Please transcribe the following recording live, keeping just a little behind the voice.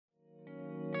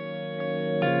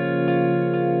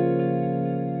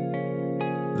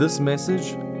This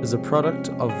message is a product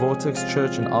of Vortex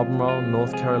Church in Albemarle,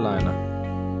 North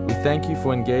Carolina. We thank you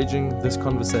for engaging this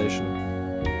conversation.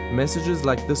 Messages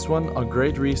like this one are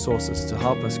great resources to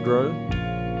help us grow,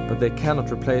 but they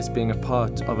cannot replace being a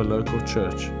part of a local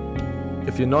church.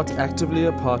 If you're not actively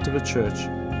a part of a church,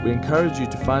 we encourage you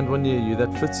to find one near you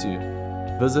that fits you,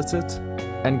 visit it,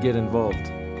 and get involved.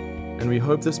 And we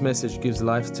hope this message gives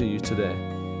life to you today.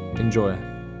 Enjoy.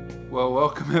 Well,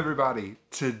 welcome everybody.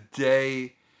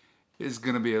 Today is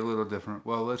going to be a little different.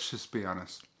 Well, let's just be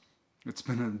honest. It's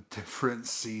been a different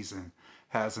season,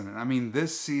 hasn't it? I mean,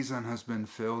 this season has been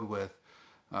filled with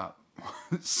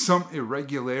some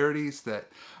irregularities that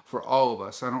for all of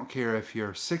us, I don't care if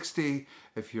you're 60,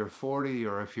 if you're 40,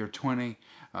 or if you're 20,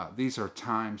 these are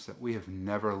times that we have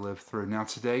never lived through. Now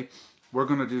today, we're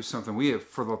going to do something. We have,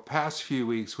 for the past few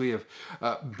weeks, we have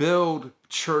built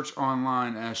church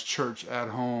online as church at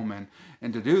home.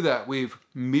 And to do that, we've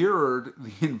mirrored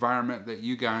the environment that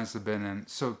you guys have been in.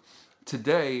 So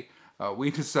today,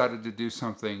 we decided to do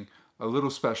something a little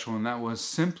special, and that was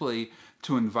simply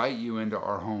to invite you into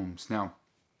our homes. Now,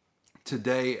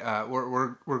 today,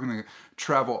 we're going to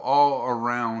travel all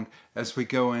around as we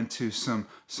go into some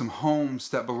homes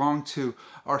that belong to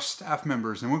our staff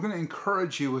members. And we're going to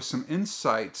encourage you with some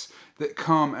insights that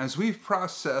come as we've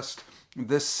processed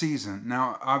this season.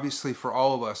 Now, obviously, for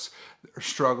all of us, there are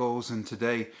struggles. And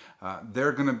today, there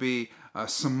are going to be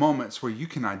some moments where you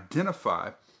can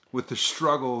identify with the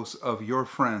struggles of your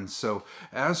friends. So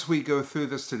as we go through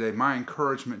this today, my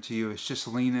encouragement to you is just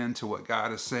lean into what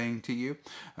God is saying to you.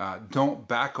 Don't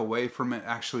back away from it.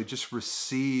 Actually, just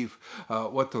receive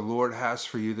what the Lord has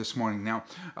for you this morning. Now,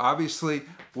 obviously,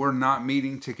 we're not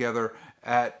meeting together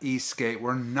at Eastgate.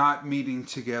 We're not meeting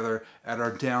together at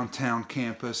our downtown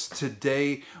campus.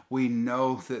 Today, we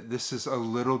know that this is a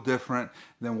little different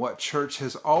than what church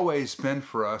has always been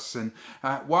for us. And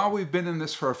while we've been in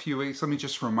this for a few weeks, let me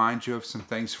just remind you of some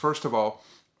things. First of all,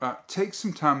 take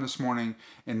some time this morning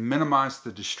and minimize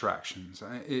the distractions.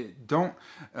 Don't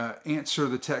answer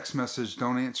the text message.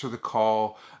 Don't answer the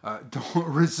call. Don't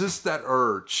resist that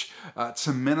urge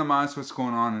to minimize what's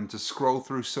going on and to scroll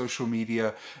through social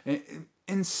media.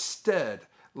 Instead,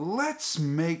 let's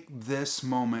make this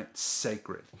moment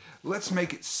sacred. Let's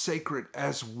make it sacred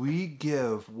as we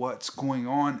give what's going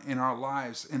on in our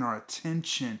lives, in our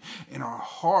attention, in our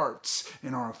hearts,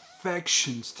 in our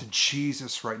affections to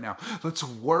Jesus right now. Let's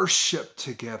worship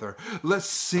together. Let's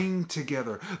sing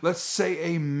together. Let's say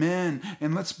amen,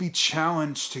 and let's be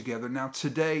challenged together. Now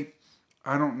today,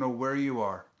 I don't know where you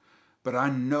are, but I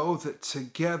know that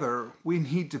together we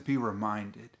need to be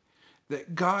reminded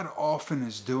that God often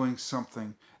is doing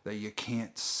something that you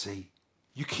can't see.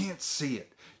 You can't see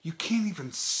it. You can't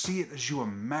even see it as you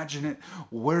imagine it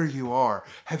where you are.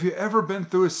 Have you ever been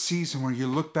through a season where you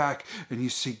look back and you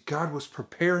see God was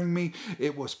preparing me?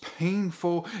 It was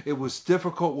painful. It was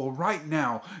difficult. Well, right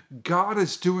now, God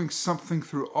is doing something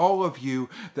through all of you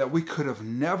that we could have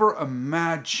never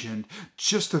imagined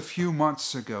just a few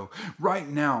months ago. Right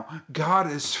now,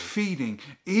 God is feeding,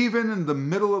 even in the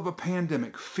middle of a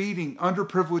pandemic, feeding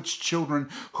underprivileged children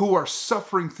who are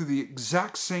suffering through the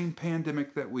exact same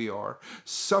pandemic that we are.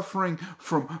 Suffering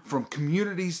from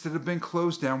communities that have been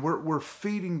closed down. We're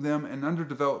feeding them in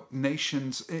underdeveloped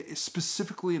nations,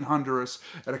 specifically in Honduras,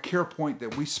 at a care point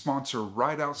that we sponsor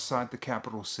right outside the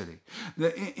capital city.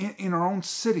 In our own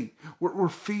city, we're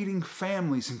feeding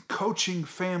families and coaching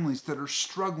families that are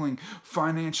struggling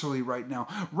financially right now.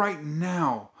 Right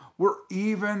now, we're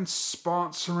even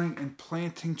sponsoring and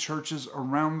planting churches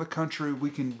around the country. We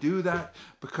can do that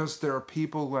because there are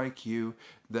people like you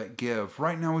that give.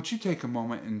 Right now, would you take a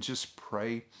moment and just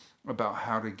pray about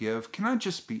how to give? Can I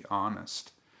just be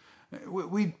honest?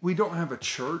 We don't have a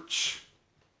church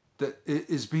that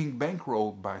is being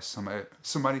bankrolled by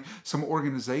somebody, some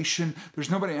organization. There's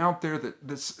nobody out there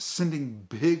that's sending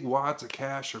big wads of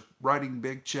cash or writing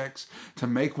big checks to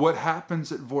make what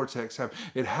happens at Vortex happen.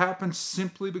 It happens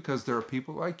simply because there are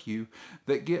people like you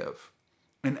that give.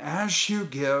 And as you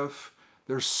give,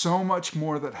 there's so much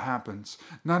more that happens.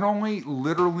 Not only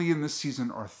literally in this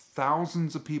season are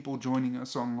thousands of people joining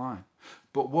us online,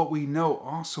 but what we know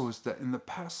also is that in the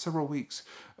past several weeks,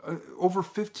 over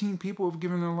 15 people have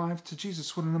given their lives to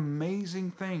Jesus. What an amazing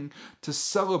thing to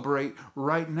celebrate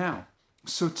right now.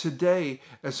 So today,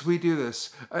 as we do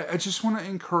this, I just want to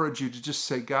encourage you to just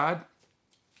say, God,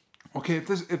 okay, if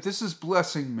this is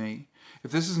blessing me,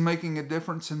 if this is making a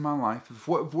difference in my life, if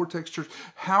what Vortex Church,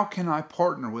 how can I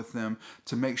partner with them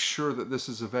to make sure that this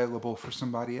is available for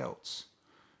somebody else?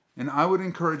 And I would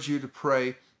encourage you to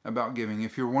pray about giving.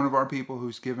 If you're one of our people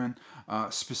who's given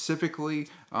specifically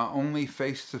only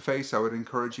face-to-face, I would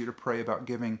encourage you to pray about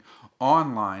giving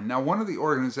online. Now, one of the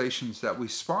organizations that we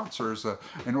sponsor is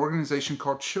an organization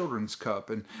called Children's Cup,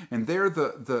 and they're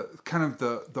the kind of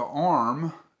the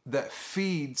arm that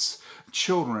feeds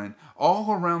children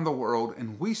all around the world,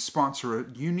 and we sponsor a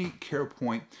unique care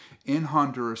point in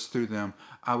Honduras through them.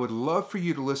 I would love for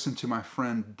you to listen to my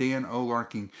friend Dan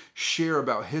Olarking share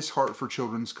about his heart for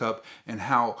Children's Cup and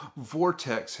how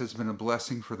Vortex has been a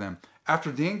blessing for them.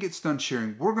 After Dan gets done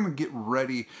sharing, we're going to get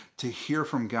ready to hear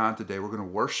from God today. We're going to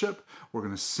worship, we're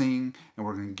going to sing, and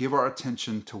we're going to give our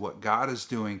attention to what God is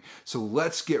doing. So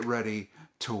let's get ready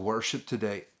to worship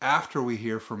today after we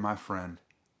hear from my friend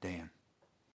Dan.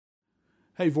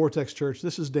 Hey, Vortex Church,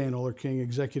 this is Dan Olarking,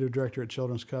 Executive Director at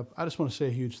Children's Cup. I just want to say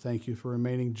a huge thank you for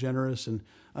remaining generous and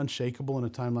unshakable in a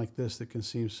time like this that can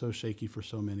seem so shaky for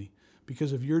so many.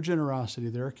 Because of your generosity,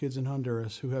 there are kids in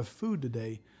Honduras who have food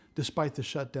today despite the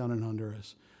shutdown in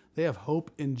Honduras. They have hope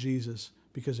in Jesus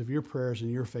because of your prayers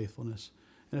and your faithfulness.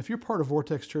 And if you're part of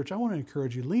Vortex Church, I want to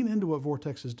encourage you, lean into what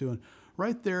Vortex is doing.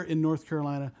 Right there in North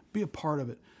Carolina, be a part of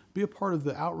it. Be a part of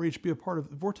the outreach. Be a part of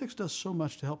Vortex does so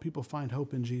much to help people find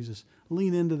hope in Jesus.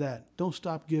 Lean into that. Don't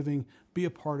stop giving. Be a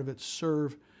part of it.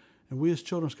 Serve. And we as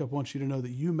Children's Cup want you to know that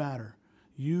you matter.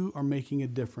 You are making a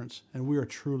difference, and we are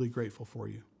truly grateful for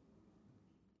you.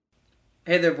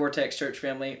 Hey there, Vortex Church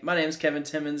family. My name is Kevin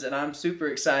Timmons, and I'm super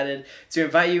excited to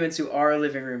invite you into our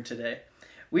living room today.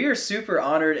 We are super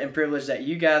honored and privileged that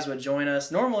you guys would join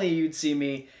us. Normally, you'd see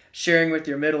me sharing with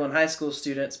your middle and high school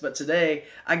students, but today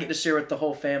I get to share with the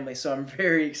whole family, so I'm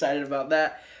very excited about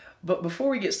that. But before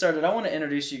we get started, I want to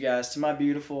introduce you guys to my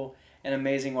beautiful and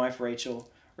amazing wife, Rachel.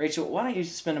 Rachel, why don't you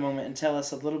spend a moment and tell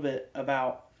us a little bit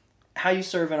about how you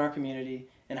serve in our community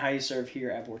and how you serve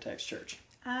here at Vortex Church?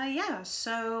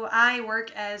 So I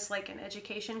work as like an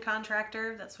education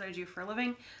contractor. That's what I do for a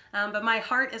living. But my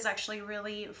heart is actually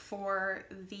really for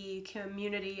the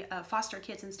community of foster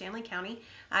kids in Stanley County.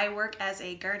 I work as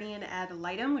a guardian ad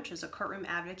litem, which is a courtroom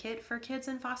advocate for kids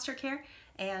in foster care.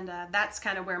 And that's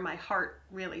kind of where my heart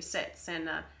really sits. And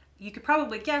you could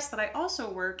probably guess that I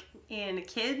also work in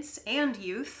kids and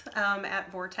youth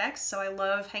at Vortex. So I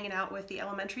love hanging out with the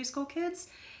elementary school kids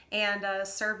and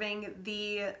serving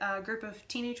the group of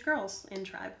teenage girls in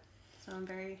Tribe. So I'm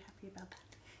very happy about that.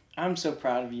 I'm so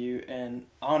proud of you and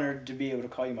honored to be able to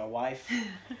call you my wife.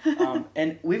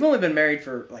 And we've only been married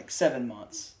for like 7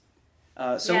 months.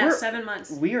 7 months.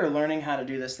 We are learning how to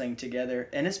do this thing together.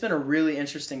 And it's been a really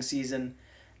interesting season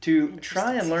to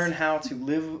try and learn how to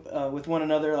live with one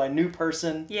another, like a new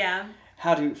person. Yeah.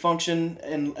 How to function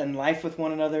in life with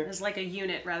one another. As like a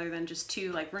unit rather than just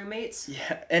two like roommates.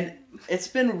 Yeah, and it's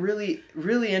been really,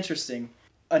 really interesting.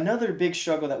 Another big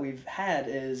struggle that we've had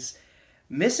is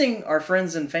missing our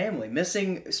friends and family,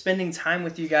 missing spending time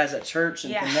with you guys at church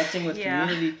and connecting with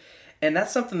community. And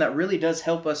that's something that really does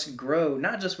help us grow,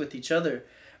 not just with each other,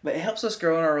 but it helps us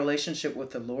grow in our relationship with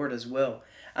the Lord as well.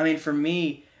 I mean, for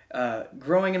me,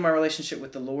 growing in my relationship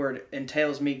with the Lord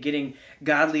entails me getting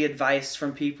godly advice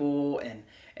from people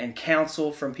and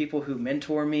counsel from people who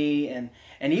mentor me and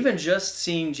even just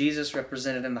seeing Jesus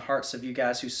represented in the hearts of you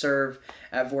guys who serve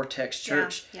at Vortex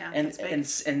Church. And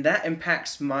that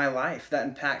impacts my life. That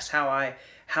impacts how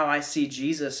I see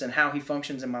Jesus and how he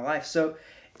functions in my life. So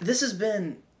this has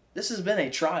been a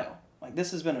trial. Like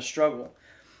this has been a struggle.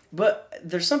 But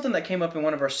there's something that came up in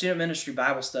one of our student ministry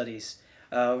Bible studies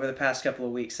over the past couple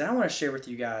of weeks that I want to share with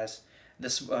you guys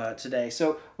this today.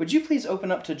 So would you please open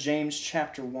up to James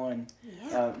chapter 1,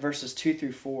 verses 2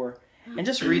 through 4, and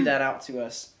just read that out to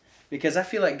us, because I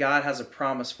feel like God has a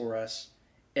promise for us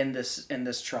in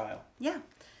this trial. Yeah.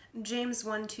 James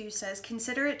 1:2 says,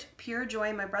 "Consider it pure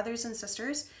joy, my brothers and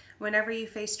sisters, whenever you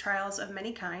face trials of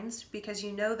many kinds, because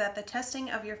you know that the testing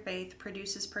of your faith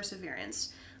produces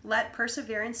perseverance. Let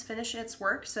perseverance finish its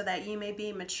work so that you may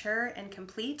be mature and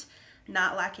complete,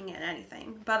 not lacking in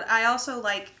anything." But I also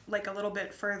like a little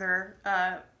bit further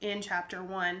in chapter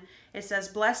 1, it says,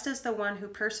 "Blessed is the one who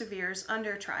perseveres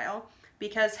under trial,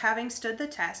 because having stood the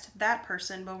test, that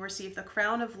person will receive the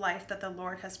crown of life that the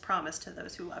Lord has promised to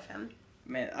those who love him."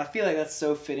 Man, I feel like that's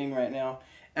so fitting right now.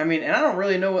 I mean, and I don't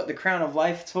really know what the crown of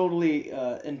life totally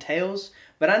entails,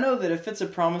 but I know that if it's a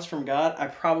promise from God, I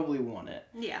probably want it.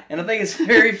 Yeah. And I think it's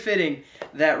very fitting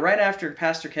that right after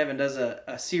Pastor Kevin does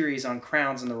a series on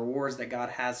crowns and the rewards that God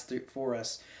has for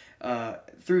us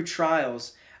through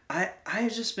trials, I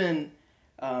have just been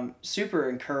super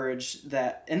encouraged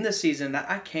that in this season that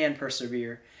I can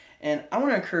persevere. And I want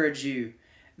to encourage you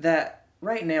that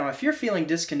right now, if you're feeling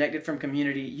disconnected from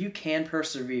community, you can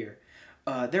persevere.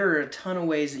 There are a ton of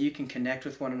ways that you can connect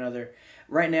with one another.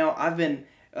 Right now, I've been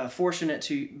fortunate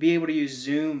to be able to use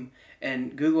Zoom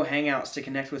and Google Hangouts to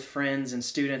connect with friends and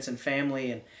students and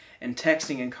family and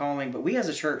texting and calling. But we as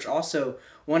a church also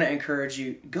want to encourage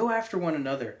you, go after one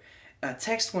another,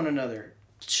 text one another,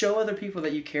 show other people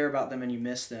that you care about them and you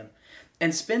miss them,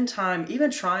 and spend time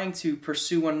even trying to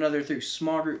pursue one another through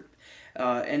small group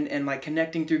and like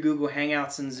connecting through Google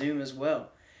Hangouts and Zoom as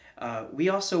well. We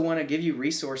also want to give you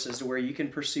resources to where you can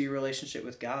pursue your relationship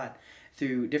with God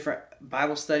through different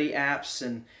Bible study apps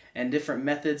and different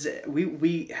methods.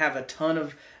 We have a ton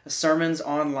of sermons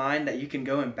online that you can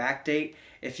go and backdate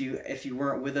if you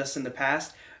weren't with us in the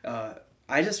past.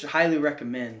 I just highly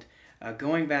recommend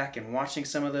going back and watching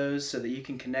some of those so that you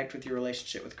can connect with your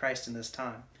relationship with Christ in this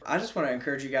time. I just want to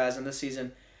encourage you guys in this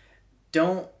season,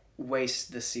 don't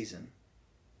waste this season.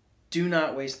 Do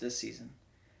not waste this season.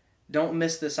 Don't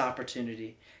miss this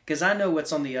opportunity, because I know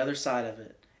what's on the other side of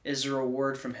it is a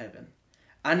reward from heaven.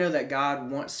 I know that God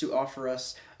wants to offer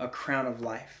us a crown of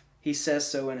life. He says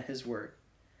so in His Word.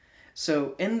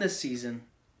 So in this season,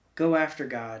 go after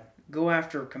God, go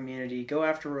after community, go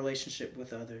after a relationship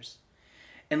with others.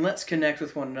 And let's connect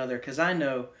with one another, because I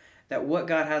know that what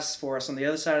God has for us on the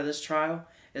other side of this trial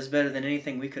is better than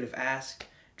anything we could have asked,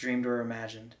 dreamed, or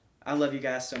imagined. I love you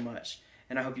guys so much,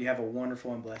 and I hope you have a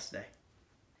wonderful and blessed day.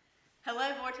 Hello,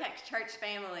 Vortex Church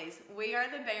families. We are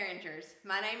the Behringers.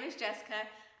 My name is Jessica.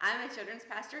 I'm a children's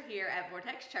pastor here at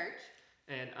Vortex Church.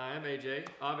 And I am AJ,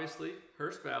 obviously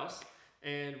her spouse.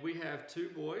 And we have two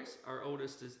boys. Our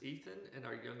oldest is Ethan, and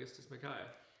our youngest is Micaiah.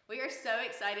 We are so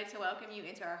excited to welcome you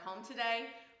into our home today,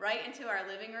 right into our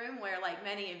living room, where, like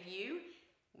many of you,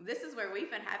 this is where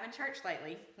we've been having church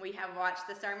lately. We have watched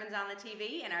the sermons on the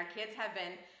TV, and our kids have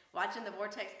been watching the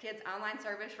Vortex Kids online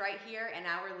service right here in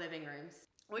our living rooms.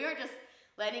 We are just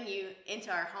letting you into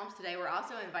our homes today. We're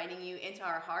also inviting you into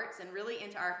our hearts and really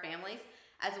into our families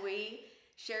as we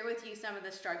share with you some of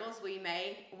the struggles we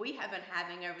have been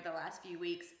having over the last few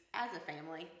weeks as a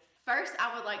family. First,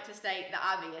 I would like to state the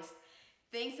obvious.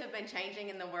 Things have been changing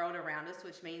in the world around us,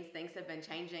 which means things have been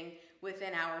changing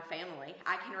within our family.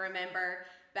 I can remember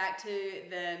back to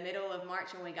the middle of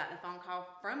March when we got the phone call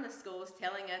from the schools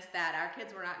telling us that our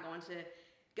kids were not going to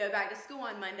go back to school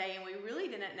on Monday, and we really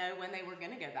didn't know when they were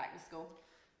going to go back to school.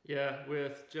 Yeah,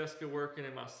 with Jessica working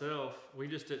and myself, we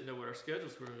just didn't know what our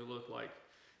schedules were going to look like.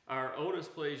 Our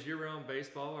oldest plays year-round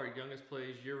baseball, our youngest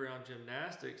plays year-round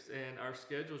gymnastics, and our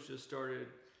schedules just started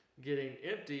getting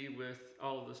empty with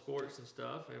all of the sports and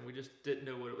stuff, and we just didn't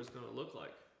know what it was going to look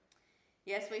like.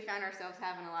 Yes, we found ourselves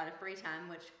having a lot of free time,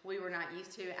 which we were not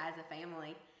used to as a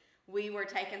family. We were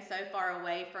taken so far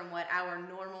away from what our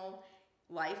normal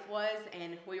life was,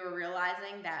 and we were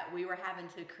realizing that we were having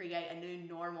to create a new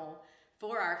normal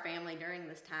for our family during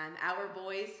this time. Our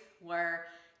boys were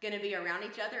going to be around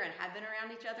each other and have been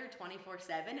around each other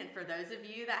 24/7, and for those of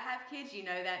you that have kids, you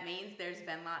know that means there's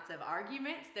been lots of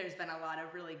arguments, there's been a lot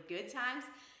of really good times,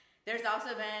 there's also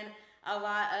been a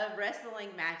lot of wrestling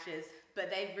matches, but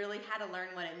they've really had to learn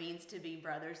what it means to be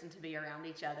brothers and to be around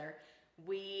each other.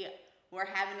 We were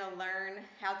having to learn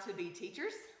how to be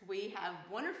teachers. We have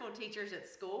wonderful teachers at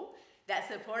school that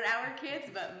support our kids,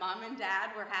 but mom and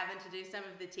dad were having to do some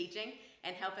of the teaching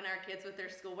and helping our kids with their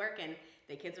schoolwork, and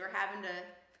the kids were having to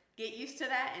get used to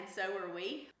that, and so were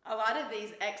we. A lot of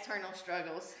these external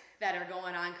struggles that are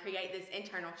going on create this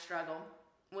internal struggle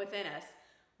within us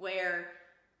where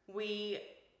we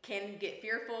can get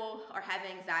fearful or have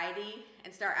anxiety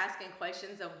and start asking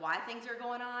questions of why things are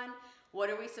going on. What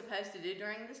are we supposed to do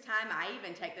during this time? I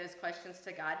even take those questions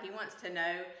to God. He wants to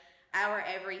know our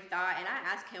every thought, and I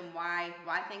ask Him why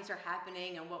things are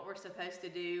happening and what we're supposed to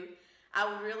do. I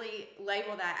would really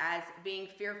label that as being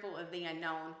fearful of the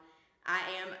unknown. I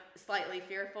am slightly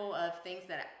fearful of things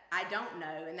that I don't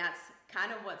know, and that's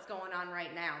kind of what's going on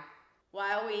right now.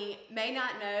 While we may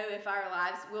not know if our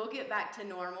lives will get back to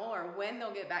normal or when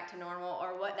they'll get back to normal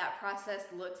or what that process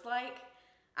looks like,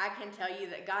 I can tell you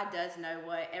that God does know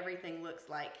what everything looks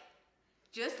like.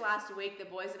 Just last week, the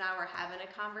boys and I were having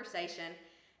a conversation,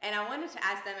 and I wanted to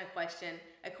ask them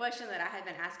a question that I had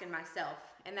been asking myself,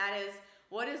 and that is,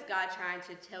 what is God trying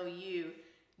to tell you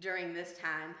during this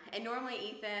time? And normally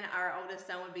Ethan, our oldest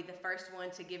son, would be the first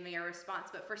one to give me a response,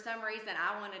 but for some reason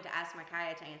I wanted to ask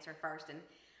Micaiah to answer first, and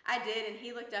I did, and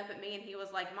he looked up at me and he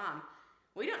was like, Mom,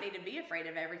 we don't need to be afraid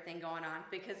of everything going on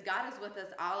because God is with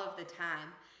us all of the time.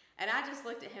 And I just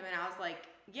looked at him and I was like,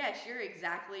 yes, you're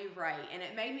exactly right. And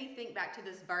it made me think back to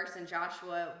this verse in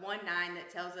Joshua 1:9 that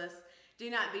tells us,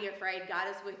 do not be afraid, God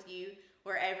is with you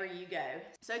wherever you go.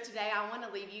 So today I want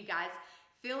to leave you guys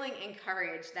feeling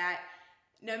encouraged that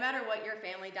no matter what your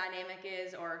family dynamic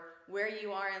is or where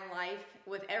you are in life,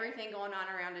 with everything going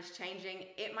on around us changing,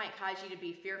 it might cause you to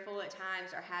be fearful at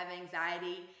times or have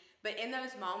anxiety. But in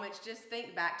those moments, just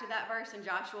think back to that verse in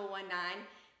Joshua 1:9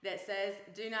 that says,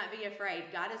 do not be afraid.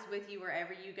 God is with you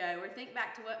wherever you go. Or think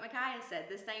back to what Micaiah said,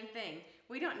 the same thing.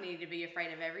 We don't need to be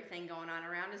afraid of everything going on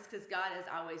around us because God is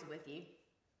always with you.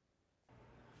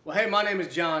 Well, hey, my name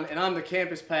is John, and I'm the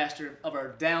campus pastor of our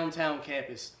downtown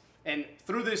campus. And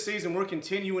through this season, we're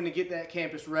continuing to get that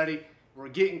campus ready. We're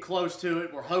getting close to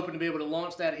it. We're hoping to be able to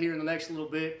launch that here in the next little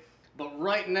bit. But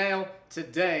right now,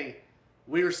 today,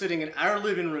 we are sitting in our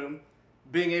living room,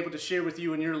 being able to share with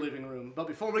you in your living room. But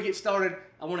before we get started,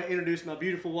 I want to introduce my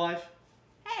beautiful wife.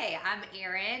 Hey, I'm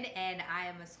Erin, and I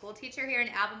am a school teacher here in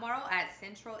Albemarle at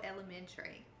Central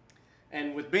Elementary.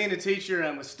 And with being a teacher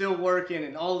and with still working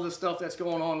and all of the stuff that's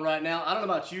going on right now, I don't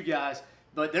know about you guys,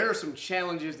 but there are some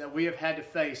challenges that we have had to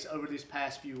face over these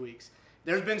past few weeks.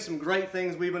 There's been some great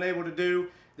things we've been able to do.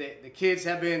 The kids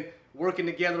have been working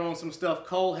together on some stuff.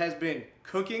 Cole has been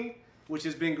cooking, which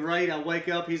has been great. I wake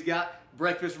up, he's got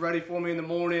breakfast ready for me in the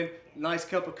morning, nice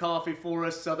cup of coffee for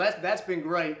us. So that's been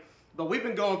great. But we've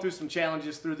been going through some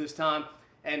challenges through this time.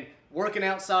 And working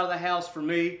outside of the house for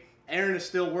me, Erin is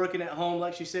still working at home.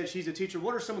 Like she said, she's a teacher.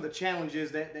 What are some of the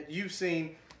challenges that you've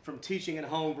seen from teaching at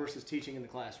home versus teaching in the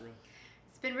classroom?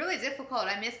 It's been really difficult.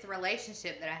 I miss the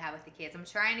relationship that I have with the kids. I'm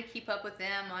trying to keep up with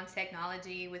them on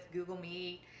technology with Google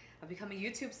Meet. I've become a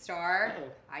YouTube star.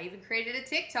 Uh-oh. I even created a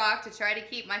TikTok to try to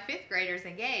keep my 5th graders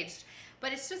engaged.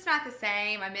 But it's just not the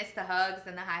same. I miss the hugs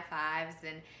and the high fives.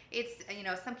 And it's,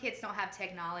 some kids don't have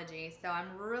technology. So I'm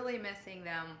really missing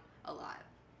them a lot.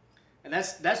 And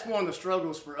that's one of the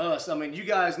struggles for us. I mean, you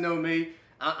guys know me.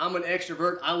 I'm an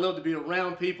extrovert. I love to be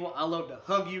around people. I love to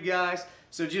hug you guys.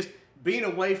 So just being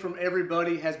away from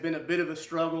everybody has been a bit of a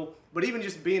struggle. But even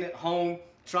just being at home,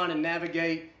 trying to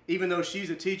navigate, even though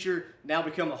she's a teacher, now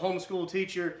become a homeschool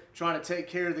teacher, trying to take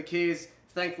care of the kids.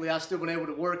 Thankfully, I've still been able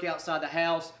to work outside the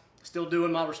house, still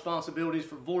doing my responsibilities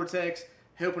for Vortex,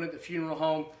 helping at the funeral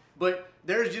home. But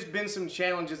there's just been some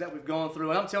challenges that we've gone through.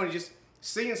 And I'm telling you, just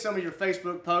seeing some of your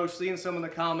Facebook posts, seeing some of the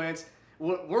comments,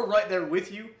 we're right there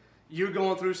with you. You're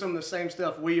going through some of the same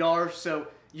stuff we are, so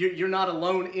you're not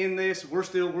alone in this. We're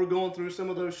going through some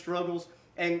of those struggles.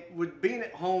 And with being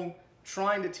at home,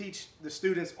 trying to teach the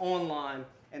students online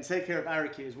and take care of our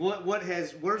kids,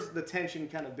 where's the tension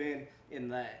kind of been in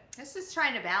that? It's just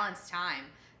trying to balance time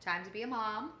to be a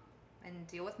mom and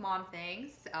deal with mom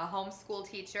things, a homeschool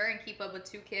teacher, and keep up with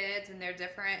 2 kids and their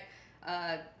different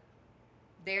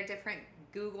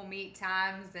Google Meet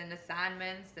times and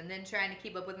assignments, and then trying to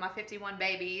keep up with my 51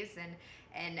 babies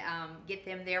and get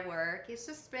them their work. It's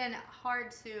just been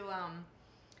hard to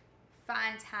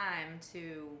find time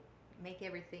to make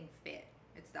everything fit.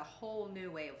 It's a whole new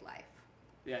way of life.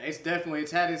 Yeah,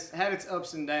 it's had its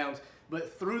ups and downs.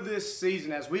 But through this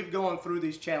season, as we've gone through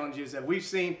these challenges, that we've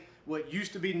seen what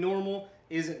used to be normal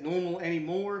isn't normal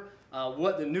anymore.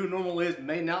 What the new normal is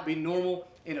may not be normal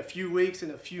in a few weeks,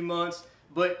 in a few months.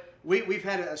 But we've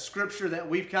had a scripture that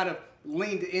we've kind of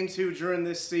leaned into during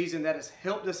this season that has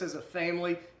helped us as a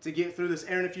family to get through this.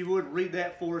 Erin, if you would, read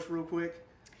that for us real quick.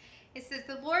 It says,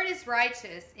 "The Lord is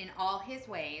righteous in all his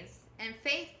ways and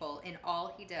faithful in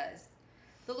all he does.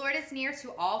 The Lord is near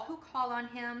to all who call on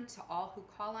him, to all who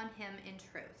call on him in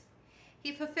truth.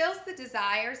 He fulfills the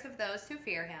desires of those who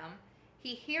fear him.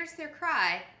 He hears their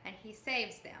cry and he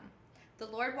saves them. The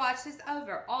Lord watches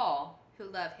over all who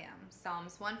love him."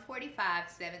 Psalms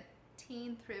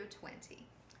 145:17 through 20.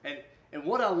 And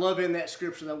what I love in that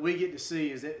scripture that we get to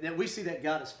see is that we see that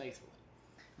God is faithful.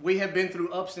 We have been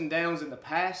through ups and downs in the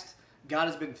past. God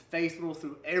has been faithful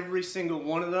through every single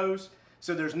one of those.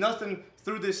 So there's nothing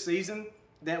through this season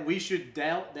that we should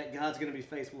doubt that God's going to be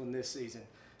faithful in this season.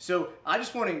 So I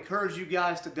just want to encourage you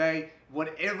guys today,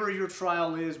 whatever your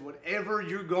trial is, whatever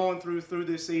you're going through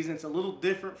this season, it's a little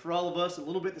different for all of us, a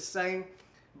little bit the same.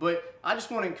 But I just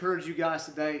want to encourage you guys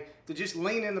today to just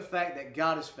lean in the fact that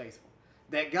God is faithful,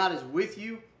 that God is with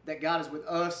you, that God is with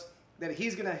us, that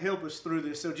he's going to help us through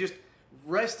this. So just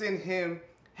rest in him,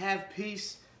 have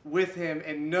peace with him,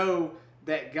 and know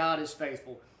that God is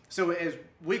faithful. So as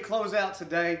we close out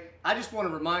today, I just want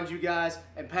to remind you guys,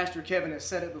 and Pastor Kevin has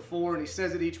said it before, and he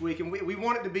says it each week, and we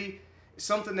want it to be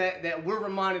something that we're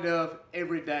reminded of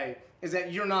every day, is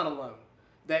that you're not alone.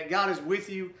 That God is with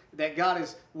you, that God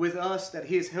is with us, that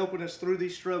he is helping us through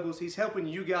these struggles. He's helping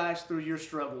you guys through your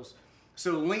struggles.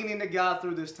 So lean into God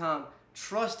through this time.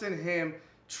 Trust in him,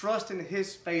 trust in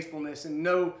his faithfulness, and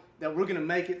know that we're going to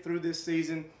make it through this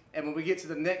season. And when we get to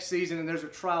the next season and there's a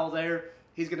trial there,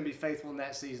 he's going to be faithful in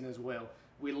that season as well.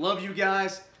 We love you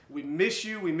guys. We miss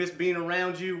you. We miss being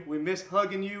around you. We miss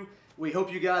hugging you. We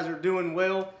hope you guys are doing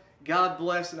well. God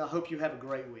bless, and I hope you have a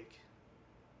great week.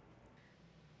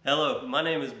 Hello, my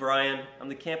name is Brian. I'm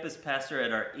the campus pastor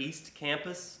at our East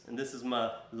Campus, and this is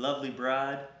my lovely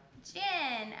bride.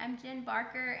 Jen. I'm Jen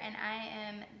Barker, and I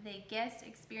am the guest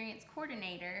experience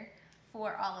coordinator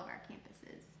for all of our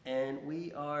campuses. And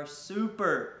we are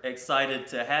super excited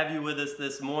to have you with us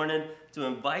this morning, to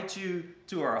invite you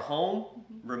to our home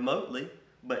remotely,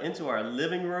 but into our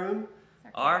living room,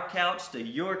 our couch to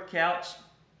your couch.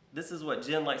 This is what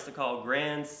Jen likes to call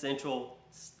Grand Central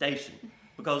Station.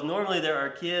 Because normally there are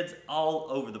kids all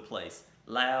over the place,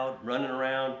 loud, running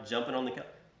around, jumping on the couch.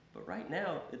 But right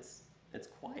now, it's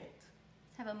quiet.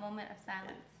 Let's have a moment of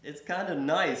silence. It's kind of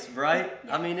nice, right?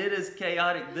 Yeah. I mean, it is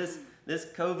chaotic. This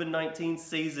COVID-19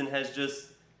 season has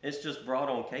just brought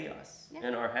on chaos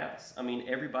in our house. I mean,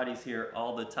 everybody's here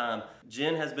all the time.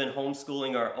 Jen has been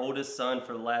homeschooling our oldest son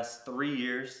for the last 3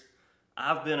 years.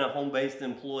 I've been a home-based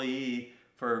employee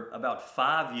for about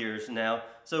 5 years now.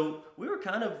 So we were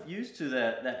kind of used to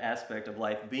that aspect of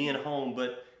life, being home.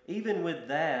 But even with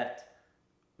that,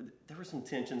 there were some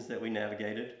tensions that we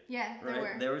navigated. Yeah,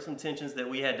 There were some tensions that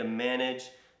we had to manage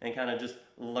and kind of just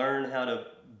learn how to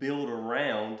build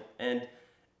around. And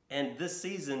this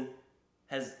season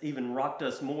has even rocked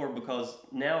us more because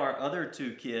now our other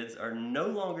two kids are no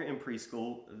longer in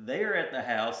preschool. They are at the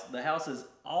house. The house is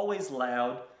always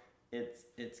loud.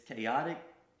 It's chaotic.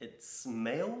 It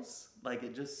smells like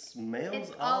it just smells.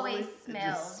 It always smells. It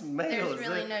just smells. There's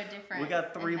really no difference. We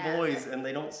got 3 boys and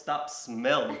they don't stop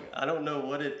smelling. I don't know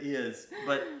what it is,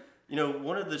 but you know,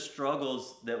 one of the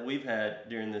struggles that we've had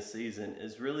during this season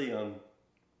is really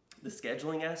the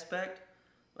scheduling aspect.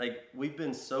 Like, we've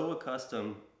been so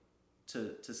accustomed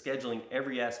to scheduling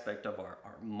every aspect of our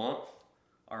month,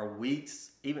 our weeks,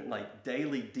 even like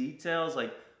daily details.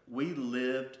 Like, we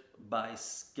lived by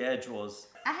schedules.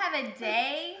 I have a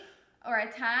day or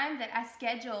a time that I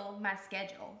schedule my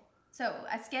schedule. So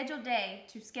a scheduled day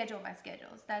to schedule my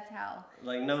schedules. That's how.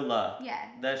 Like, no lie. Yeah.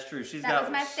 That's true. That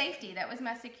was my safety. That was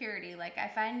my security. Like,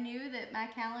 if I knew that my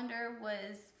calendar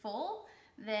was full,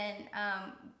 then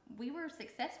we were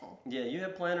successful. Yeah, you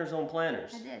have planners on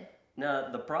planners. I did.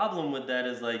 Now, the problem with that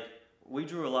is, like, we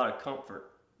drew a lot of comfort.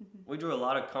 We drew a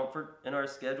lot of comfort in our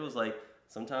schedules. Like,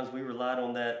 sometimes we relied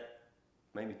on that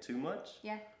maybe too much.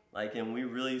 Yeah. Like, and we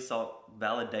really sought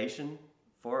validation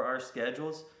for our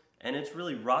schedules. And it's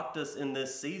really rocked us in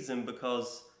this season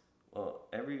because, well,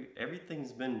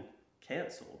 everything's been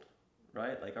canceled,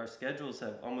 right? Like, our schedules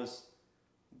have almost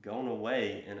gone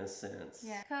away in a sense.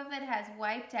 Yeah. COVID has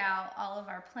wiped out all of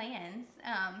our plans.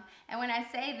 And when I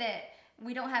say that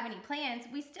we don't have any plans,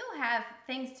 we still have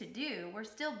things to do. We're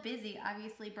still busy.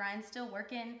 Obviously, Brian's still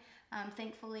working,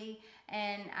 thankfully,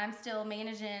 and I'm still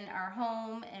managing our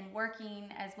home and working,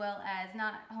 as well as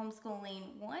not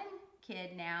homeschooling 1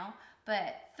 kid now,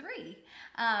 but 3.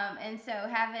 And so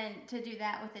having to do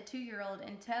that with a 2-year-old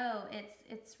in tow,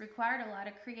 it's required a lot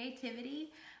of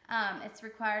creativity. It's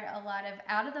required a lot of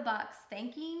out-of-the-box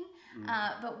thinking.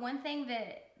 But one thing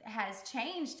that has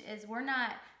changed is we're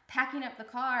not packing up the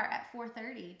car at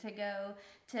 4:30 to go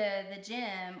to the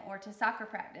gym or to soccer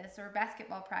practice or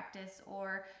basketball practice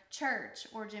or church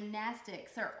or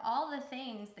gymnastics or all the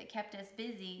things that kept us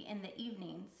busy in the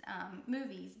evenings,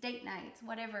 movies, date nights,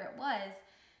 whatever it was.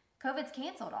 COVID's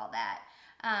canceled all that.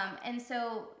 And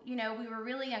so, you know, we were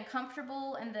really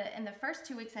uncomfortable in the first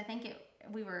 2 weeks. I think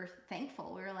we were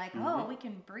thankful. We were like, oh, we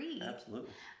can breathe.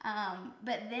 Absolutely.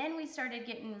 But then we started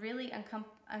getting really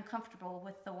uncomfortable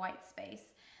with the white space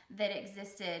that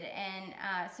existed. And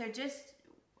so just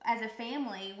as a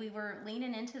family, we were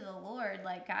leaning into the Lord,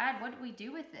 like, God, what do we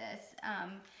do with this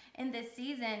in this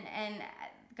season? And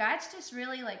God's just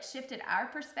really like shifted our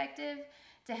perspective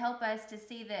to help us to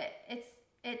see that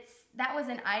that was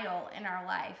an idol in our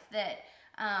life, that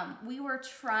we were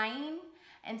trying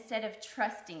instead of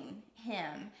trusting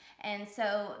Him. And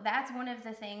so that's one of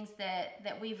the things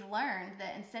that we've learned,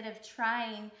 that instead of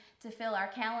trying to fill our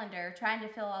calendar, trying to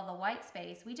fill all the white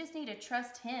space, we just need to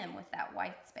trust Him with that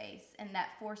white space and that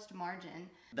forced margin.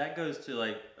 That goes to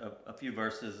like a few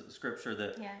verses of scripture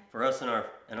that for us and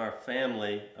our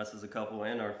family, us as a couple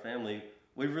and our family,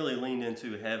 we really leaned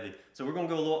into heavy. So we're going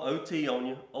to go a little OT on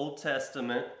you, Old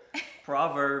Testament,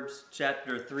 Proverbs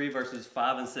chapter 3, verses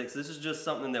 5 and 6. This is just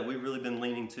something that we've really been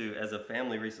leaning to as a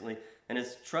family recently. And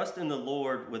it's trust in the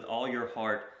Lord with all your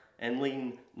heart and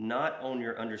lean not on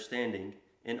your understanding.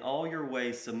 In all your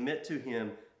ways submit to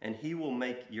Him, and He will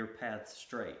make your path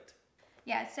straight.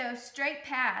 Yeah, so straight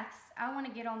paths, I want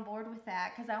to get on board with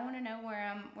that because I want to know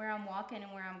where I'm walking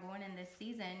and where I'm going in this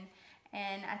season.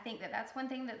 And I think that that's one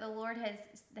thing that the Lord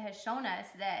has shown us,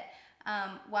 that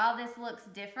while this looks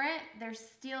different, there's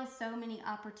still so many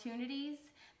opportunities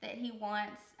that he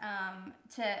wants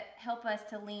to help us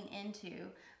to lean into,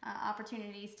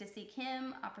 opportunities to seek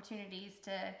him, opportunities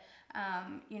to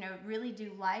really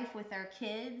do life with our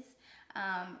kids,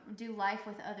 do life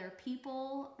with other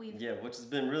people. Which has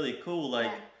been really cool.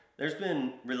 There's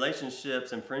been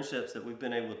relationships and friendships that we've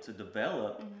been able to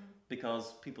develop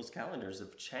because people's calendars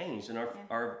have changed, and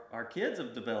our kids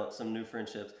have developed some new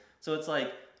friendships. So it's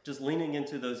like just leaning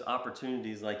into those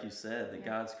opportunities, like you said, that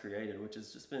God's created, which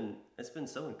has just been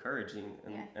so encouraging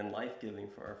and life-giving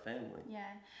for our family. Yeah.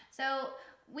 So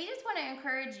we just want to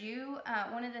encourage you.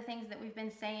 One of the things that we've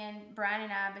been saying, Brian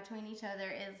and I, between each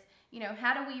other is,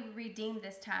 how do we redeem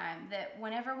this time? That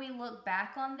whenever we look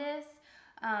back on this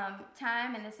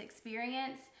time and this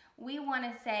experience, we want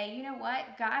to say, you know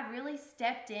what? God really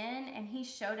stepped in and he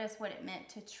showed us what it meant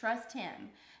to trust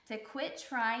him, to quit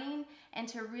trying and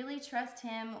to really trust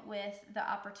him with the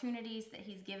opportunities that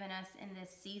he's given us in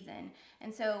this season.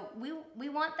 And so we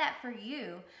want that for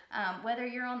you, whether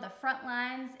you're on the front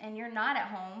lines and you're not at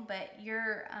home, but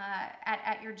you're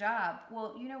at your job.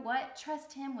 Well, you know what?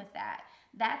 Trust him with that.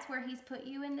 That's where he's put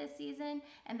you in this season,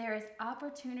 and there is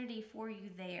opportunity for you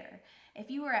there. If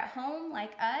you are at home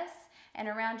like us and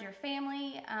around your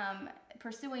family,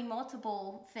 pursuing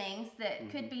multiple things that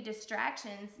could be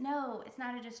distractions, no, it's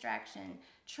not a distraction.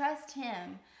 Trust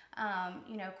him.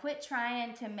 Quit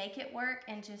trying to make it work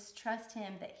and just trust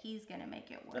him that he's going to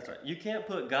make it work. That's right. You can't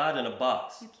put God in a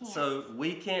box. You can't. So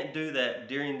we can't do that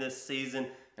during this season.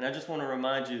 And I just want to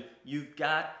remind you, you've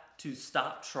got to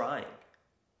stop trying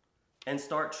and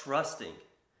start trusting.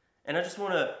 And I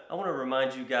want to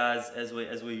remind you guys as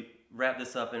we wrap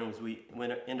this up and as we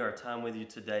end our time with you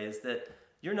today, is that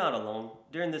you're not alone.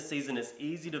 During this season, it's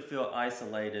easy to feel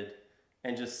isolated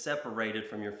and just separated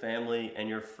from your family and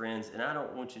your friends. And I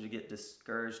don't want you to get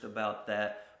discouraged about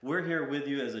that. We're here with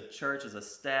you as a church, as a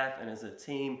staff, and as a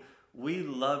team. We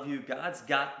love you. God's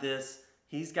got this.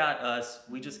 He's got us.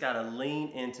 We just got to lean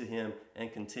into him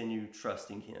and continue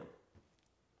trusting him.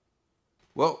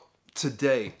 Well,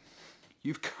 today,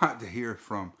 you've got to hear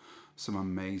from some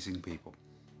amazing people.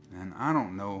 And I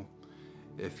don't know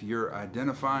if you're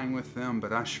identifying with them,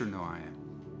 but I sure know I am.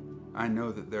 I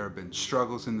know that there have been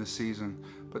struggles in this season,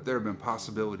 but there have been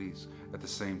possibilities at the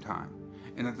same time.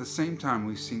 And at the same time,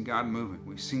 we've seen God moving.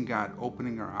 We've seen God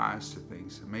opening our eyes to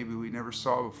things that maybe we never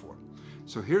saw before.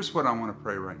 So here's what I want to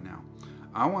pray right now.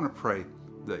 I want to pray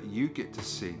that you get to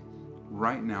see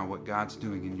right now what God's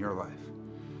doing in your life.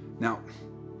 Now,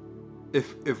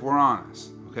 if we're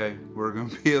honest, okay, we're going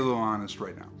to be a little honest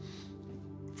right now.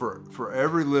 For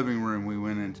every living room we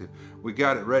went into, we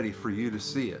got it ready for you to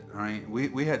see it. All right,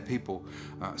 we had people,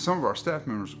 some of our staff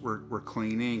members were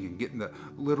cleaning and getting the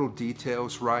little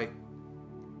details right,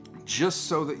 just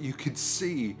so that you could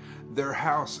see their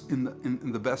house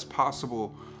in the best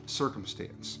possible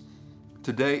circumstance.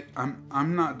 Today,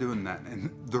 I'm not doing that, and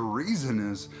the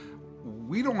reason is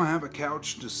we don't have a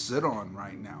couch to sit on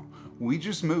right now. We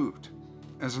just moved.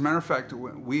 As a matter of fact,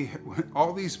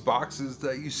 all these boxes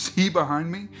that you see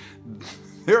behind me,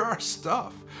 they're our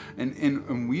stuff.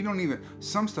 And we don't even,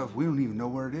 some stuff we don't even know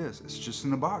where it is. It's just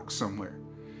in a box somewhere.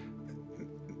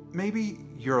 Maybe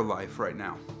your life right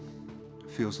now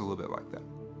feels a little bit like that.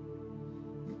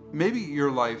 Maybe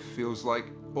your life feels like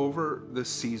over this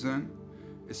season,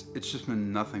 it's just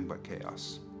been nothing but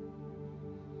chaos.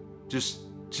 Just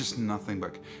nothing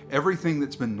but, everything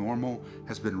that's been normal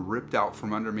has been ripped out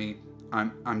from under me.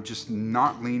 I'm just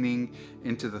not leaning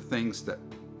into the things that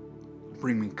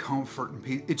bring me comfort and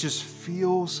peace. It just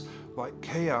feels like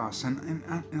chaos. And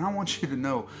I want you to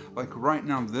know, like right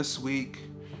now, this week,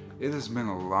 it has been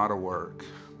a lot of work.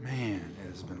 Man, it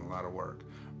has been a lot of work.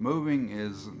 Moving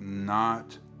is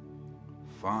not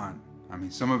fun. I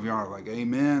mean, some of you are like,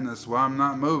 amen, that's why I'm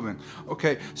not moving.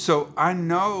 Okay, so I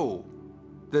know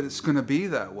that it's going to be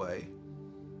that way.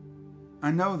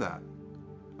 I know that.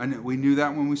 We knew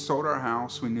that when we sold our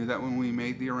house. We knew that when we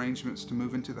made the arrangements to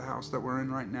move into the house that we're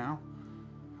in right now.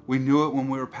 We knew it when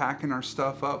we were packing our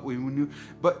stuff up. We knew,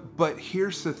 but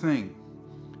here's the thing.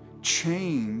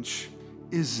 Change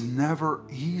is never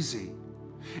easy.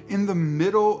 In the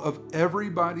middle of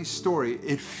everybody's story,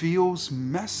 it feels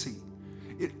messy.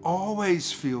 It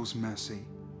always feels messy.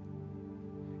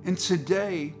 And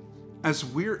today, as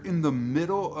we're in the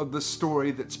middle of the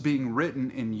story that's being written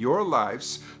in your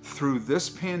lives through this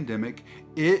pandemic,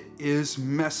 it is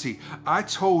messy. I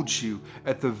told you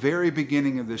at the very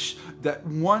beginning of this that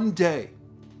one day,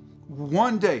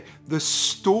 the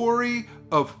story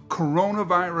of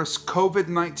coronavirus,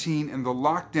 COVID-19, and the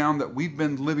lockdown that we've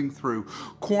been living through,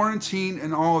 quarantine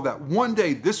and all of that, one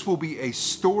day this will be a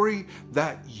story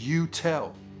that you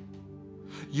tell.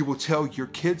 You will tell your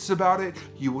kids about it.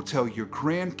 You will tell your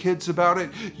grandkids about it.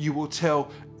 You will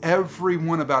tell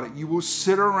everyone about it. You will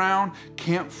sit around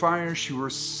campfires. You will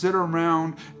sit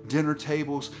around dinner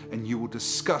tables, and you will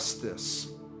discuss this.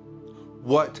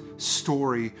 What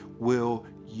story will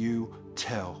you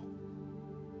tell?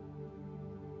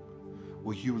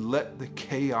 Will you let the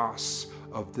chaos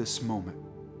of this moment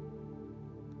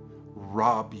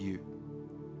rob you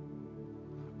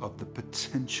of the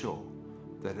potential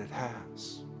that it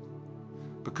has?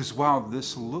 Because while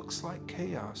this looks like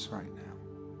chaos right now,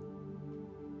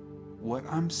 what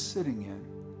I'm sitting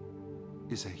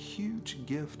in is a huge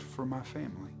gift for my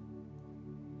family.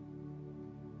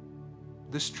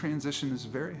 This transition is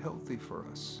very healthy for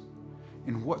us.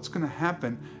 And what's going to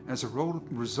happen as a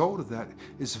result of that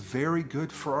is very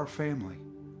good for our family.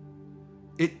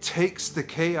 It takes the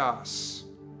chaos.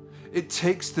 It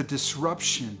takes the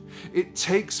disruption. It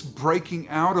takes breaking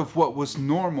out of what was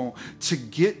normal to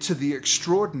get to the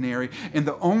extraordinary. And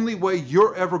the only way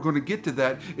you're ever going to get to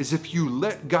that is if you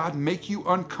let God make you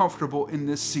uncomfortable in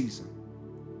this season.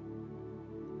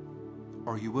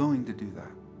 Are you willing to do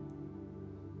that?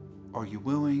 Are you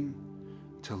willing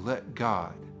to let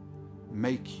God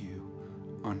make you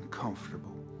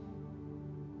uncomfortable?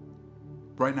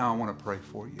 Right now, I want to pray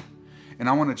for you. And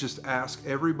I want to just ask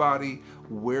everybody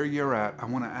where you're at. I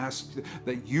want to ask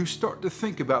that you start to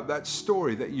think about that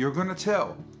story that you're going to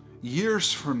tell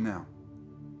years from now.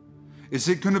 Is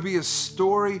it going to be a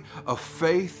story of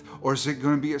faith, or is it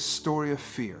going to be a story of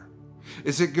fear?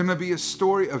 Is it going to be a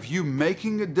story of you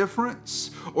making a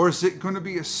difference, or is it going to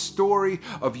be a story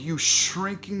of you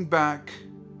shrinking back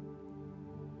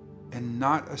and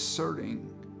not asserting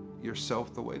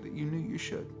yourself the way that you knew you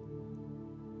should?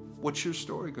 What's your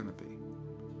story going to be?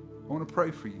 I want to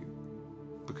pray for you,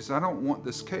 because I don't want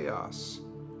this chaos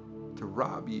to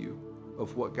rob you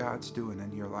of what God's doing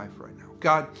in your life right now.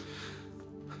 God,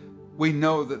 we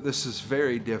know that this is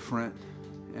very different,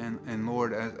 and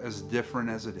Lord, as different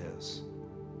as it is,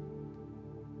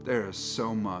 there is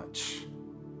so much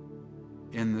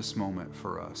in this moment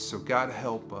for us. So God,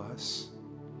 help us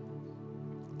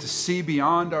to see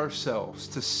beyond ourselves,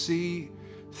 to see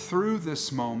through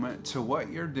this moment to what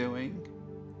you're doing.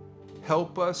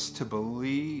 Help us to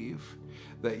believe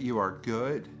that you are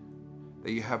good,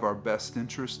 that you have our best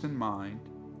interest in mind,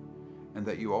 and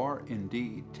that you are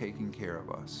indeed taking care of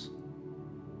us.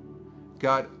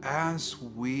 God, as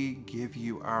we give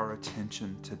you our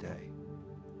attention today,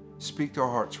 speak to our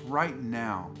hearts right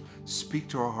now. Speak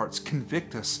to our hearts.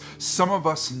 Convict us. Some of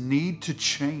us need to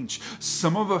change.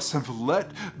 Some of us have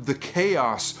let the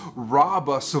chaos rob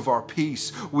us of our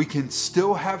peace. We can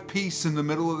still have peace in the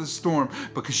middle of the storm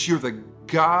because you're the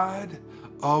God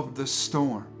of the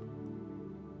storm.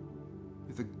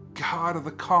 You're the God of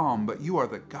the calm, but you are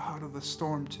the God of the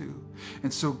storm too.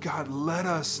 And so, God, let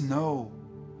us know.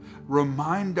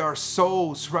 Remind our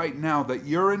souls right now that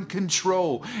you're in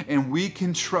control and we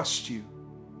can trust you.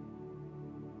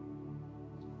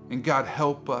 And God,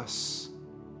 help us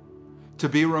to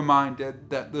be reminded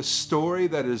that the story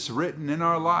that is written in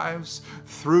our lives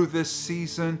through this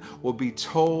season will be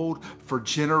told for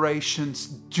generations.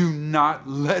 Do not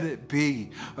let it be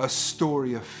a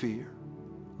story of fear.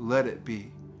 Let it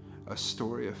be a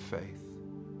story of faith.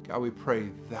 God, we pray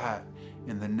that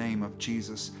in the name of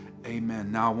Jesus.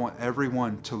 Amen. Now I want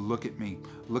everyone to look at me.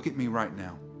 Look at me right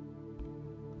now.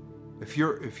 If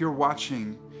you're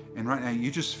watching and right now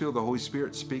you just feel the Holy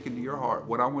Spirit speaking to your heart,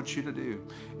 what I want you to do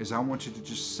is I want you to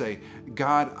just say,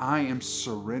 God, I am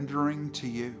surrendering to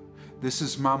you. This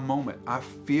is my moment. I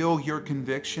feel your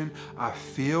conviction. I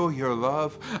feel your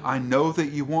love. I know that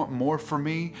you want more for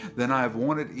me than I have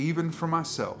wanted even for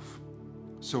myself.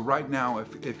 So right now,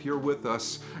 if you're with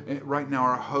us, right now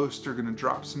our hosts are going to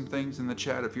drop some things in the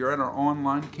chat. If you're at our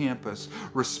online campus,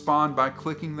 respond by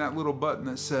clicking that little button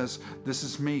that says, this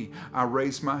is me. I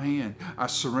raise my hand. I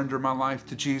surrender my life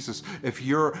to Jesus. If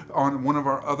you're on one of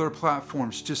our other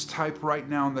platforms, just type right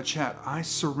now in the chat, I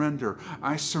surrender.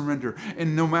 I surrender.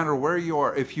 And no matter where you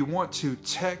are, if you want to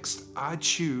text, I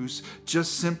choose,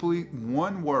 just simply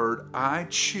one word, I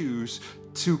choose,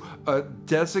 to a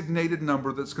designated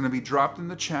number that's going to be dropped in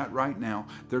the chat right now.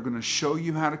 They're going to show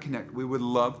you how to connect. We would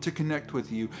love to connect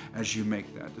with you as you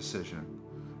make that decision.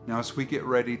 Now, as we get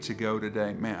ready to go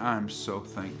today, man, I'm so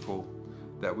thankful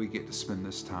that we get to spend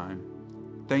this time.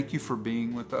 Thank you for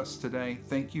being with us today.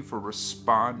 Thank you for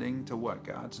responding to what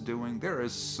God's doing. There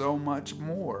is so much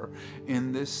more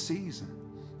in this season.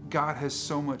 God has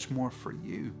so much more for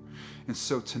you. And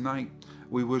so tonight,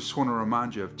 we just want to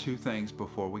remind you of two things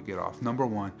before we get off. Number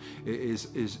one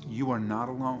is you are not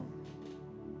alone.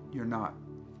 You're not.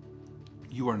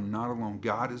 You are not alone.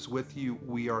 God is with you.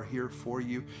 We are here for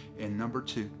you. And number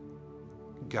two,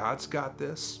 God's got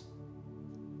this.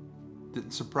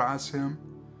 Didn't surprise him.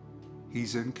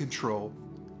 He's in control.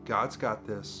 God's got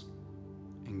this.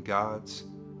 And God's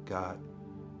got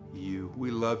you.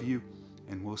 We love you,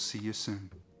 and we'll see you soon.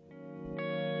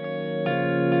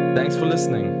 Thanks for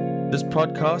listening. This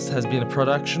podcast has been a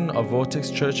production of Vortex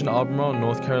Church in Albemarle,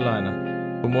 North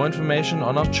Carolina. For more information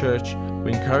on our church,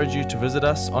 we encourage you to visit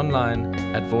us online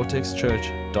at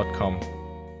vortexchurch.com.